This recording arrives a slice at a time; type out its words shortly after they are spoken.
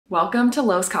Welcome to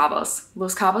Los Cabos.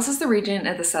 Los Cabos is the region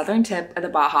at the southern tip of the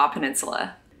Baja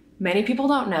Peninsula. Many people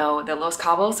don't know that Los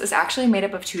Cabos is actually made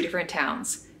up of two different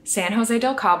towns, San Jose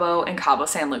del Cabo and Cabo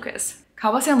San Lucas.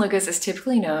 Cabo San Lucas is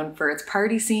typically known for its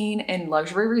party scene and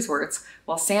luxury resorts,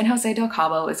 while San Jose del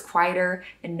Cabo is quieter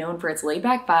and known for its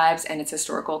laid-back vibes and its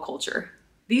historical culture.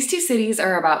 These two cities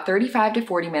are about 35 to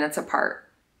 40 minutes apart.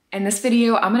 In this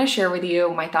video, I'm going to share with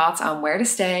you my thoughts on where to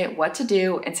stay, what to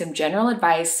do, and some general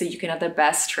advice so you can have the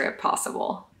best trip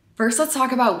possible. First, let's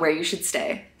talk about where you should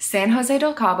stay. San Jose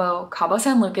del Cabo, Cabo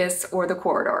San Lucas, or the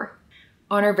Corridor.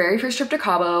 On our very first trip to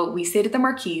Cabo, we stayed at the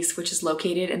Marquise, which is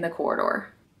located in the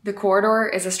Corridor. The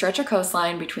Corridor is a stretch of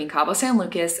coastline between Cabo San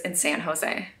Lucas and San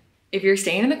Jose. If you're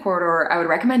staying in the Corridor, I would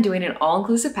recommend doing an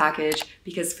all-inclusive package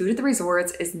because food at the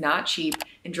resorts is not cheap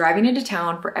and driving into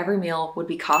town for every meal would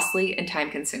be costly and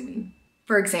time-consuming.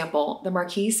 For example, the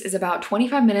Marquise is about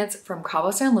 25 minutes from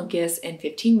Cabo San Lucas and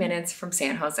 15 minutes from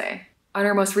San Jose. On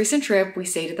our most recent trip, we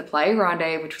stayed at the Playa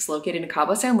Grande, which was located in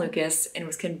Cabo San Lucas and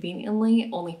was conveniently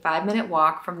only a 5-minute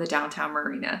walk from the downtown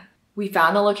marina. We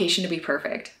found the location to be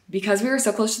perfect. Because we were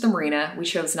so close to the marina, we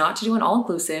chose not to do an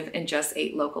all-inclusive and just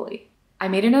ate locally. I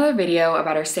made another video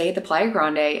about our stay at the Playa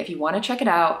Grande. If you want to check it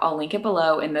out, I'll link it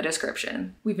below in the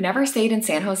description. We've never stayed in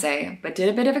San Jose, but did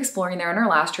a bit of exploring there on our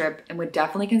last trip and would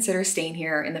definitely consider staying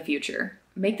here in the future.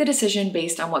 Make the decision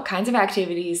based on what kinds of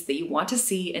activities that you want to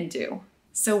see and do.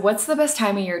 So what's the best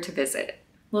time of year to visit?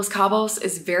 Los Cabos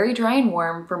is very dry and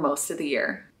warm for most of the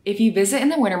year. If you visit in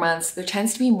the winter months, there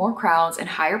tends to be more crowds and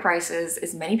higher prices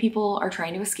as many people are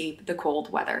trying to escape the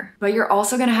cold weather. But you're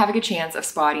also going to have a good chance of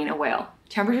spotting a whale.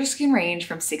 Temperatures can range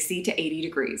from 60 to 80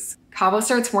 degrees. Cabo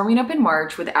starts warming up in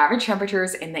March with average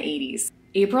temperatures in the 80s.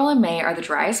 April and May are the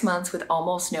driest months with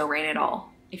almost no rain at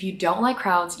all. If you don't like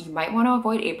crowds, you might want to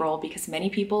avoid April because many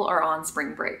people are on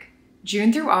spring break.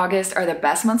 June through August are the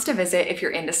best months to visit if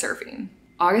you're into surfing.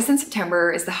 August and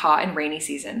September is the hot and rainy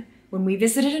season. When we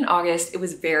visited in August, it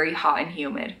was very hot and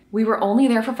humid. We were only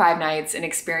there for 5 nights and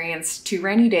experienced 2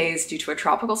 rainy days due to a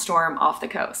tropical storm off the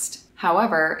coast.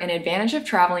 However, an advantage of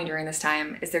traveling during this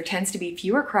time is there tends to be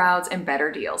fewer crowds and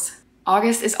better deals.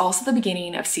 August is also the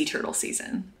beginning of sea turtle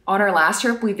season. On our last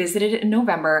trip, we visited in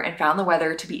November and found the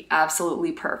weather to be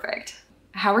absolutely perfect.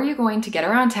 How are you going to get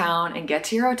around town and get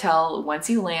to your hotel once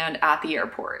you land at the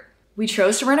airport? We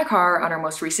chose to rent a car on our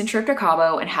most recent trip to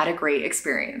Cabo and had a great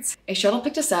experience. A shuttle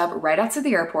picked us up right outside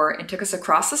the airport and took us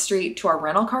across the street to our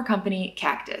rental car company,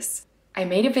 Cactus. I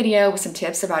made a video with some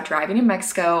tips about driving in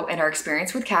Mexico and our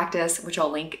experience with Cactus, which I'll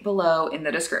link below in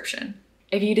the description.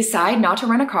 If you decide not to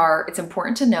rent a car, it's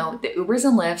important to note that Ubers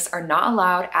and Lyfts are not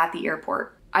allowed at the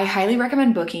airport. I highly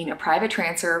recommend booking a private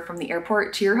transfer from the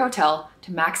airport to your hotel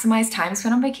to maximize time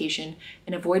spent on vacation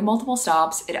and avoid multiple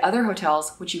stops at other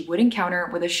hotels which you would encounter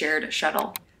with a shared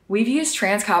shuttle. We've used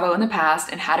Trans Cabo in the past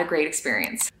and had a great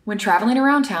experience. When traveling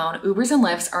around town, Ubers and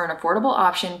Lyfts are an affordable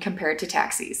option compared to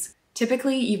taxis.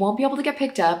 Typically, you won't be able to get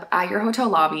picked up at your hotel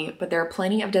lobby, but there are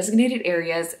plenty of designated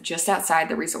areas just outside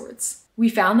the resorts. We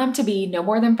found them to be no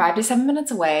more than 5 to 7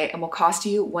 minutes away and will cost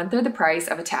you 1/3 the price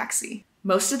of a taxi.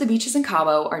 Most of the beaches in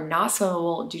Cabo are not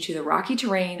swimmable due to the rocky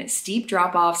terrain, steep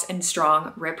drop-offs, and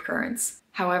strong rip currents.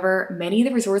 However, many of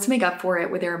the resorts make up for it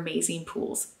with their amazing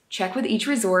pools. Check with each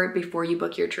resort before you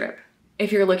book your trip.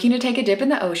 If you're looking to take a dip in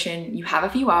the ocean, you have a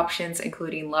few options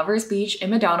including Lovers Beach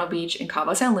and Medano Beach in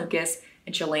Cabo San Lucas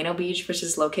and Chileno Beach, which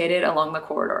is located along the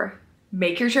corridor.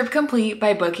 Make your trip complete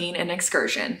by booking an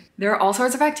excursion. There are all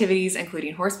sorts of activities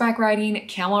including horseback riding,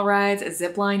 camel rides,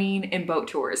 zip lining, and boat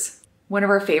tours. One of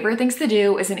our favorite things to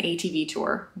do is an ATV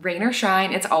tour. Rain or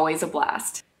shine, it's always a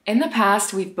blast. In the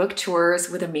past, we've booked tours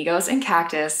with Amigos and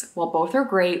Cactus. While both are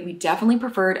great, we definitely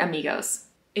preferred Amigos.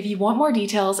 If you want more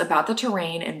details about the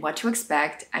terrain and what to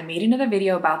expect, I made another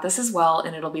video about this as well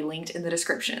and it'll be linked in the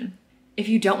description. If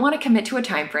you don't want to commit to a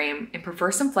time frame and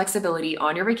prefer some flexibility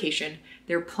on your vacation,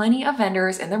 there are plenty of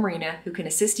vendors in the marina who can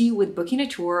assist you with booking a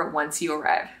tour once you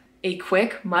arrive. A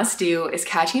quick must-do is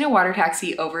catching a water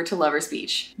taxi over to Lovers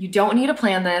Beach. You don't need to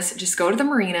plan this, just go to the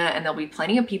marina and there'll be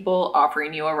plenty of people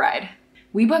offering you a ride.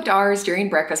 We booked ours during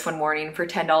breakfast one morning for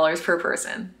 $10 per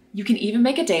person. You can even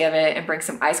make a day of it and bring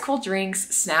some ice-cold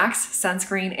drinks, snacks,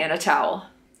 sunscreen, and a towel.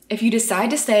 If you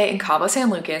decide to stay in Cabo San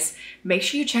Lucas, make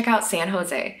sure you check out San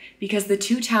Jose because the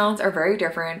two towns are very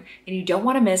different and you don't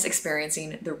want to miss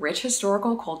experiencing the rich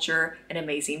historical culture and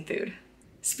amazing food.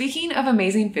 Speaking of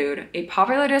amazing food, a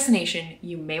popular destination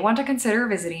you may want to consider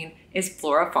visiting is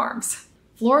Flora Farms.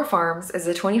 Flora Farms is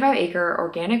a 25-acre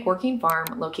organic working farm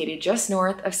located just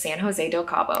north of San Jose del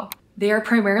Cabo. They are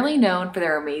primarily known for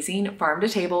their amazing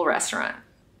farm-to-table restaurant.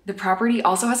 The property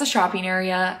also has a shopping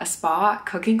area, a spa,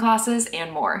 cooking classes,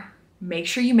 and more. Make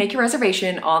sure you make your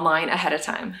reservation online ahead of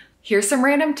time. Here's some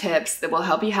random tips that will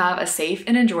help you have a safe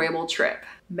and enjoyable trip.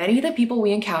 Many of the people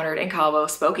we encountered in Cabo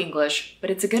spoke English, but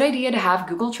it's a good idea to have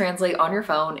Google Translate on your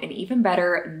phone, and even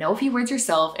better, know a few words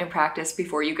yourself and practice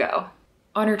before you go.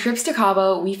 On our trips to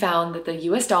Cabo, we found that the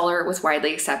US dollar was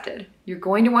widely accepted. You're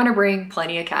going to want to bring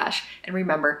plenty of cash, and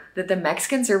remember that the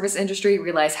Mexican service industry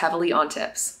relies heavily on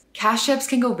tips. Cash tips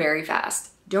can go very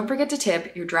fast. Don't forget to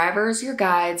tip your drivers, your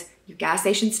guides, your gas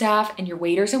station staff, and your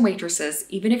waiters and waitresses,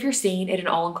 even if you're staying at an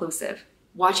all-inclusive.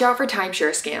 Watch out for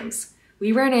timeshare scams.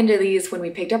 We ran into these when we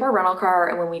picked up our rental car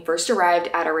and when we first arrived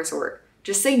at our resort.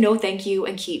 Just say no thank you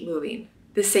and keep moving.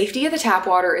 The safety of the tap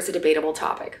water is a debatable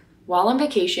topic. While on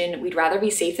vacation, we'd rather be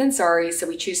safe than sorry, so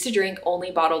we choose to drink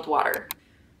only bottled water.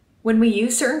 When we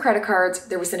use certain credit cards,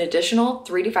 there was an additional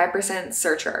 3 to 5%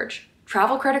 surcharge.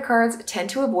 Travel credit cards tend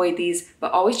to avoid these,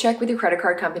 but always check with your credit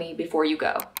card company before you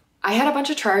go. I had a bunch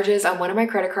of charges on one of my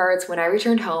credit cards when I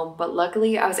returned home, but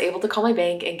luckily I was able to call my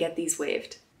bank and get these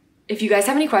waived. If you guys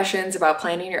have any questions about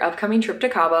planning your upcoming trip to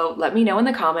Cabo, let me know in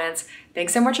the comments.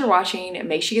 Thanks so much for watching.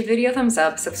 Make sure you give the video a thumbs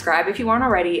up, subscribe if you aren't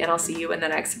already, and I'll see you in the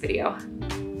next video.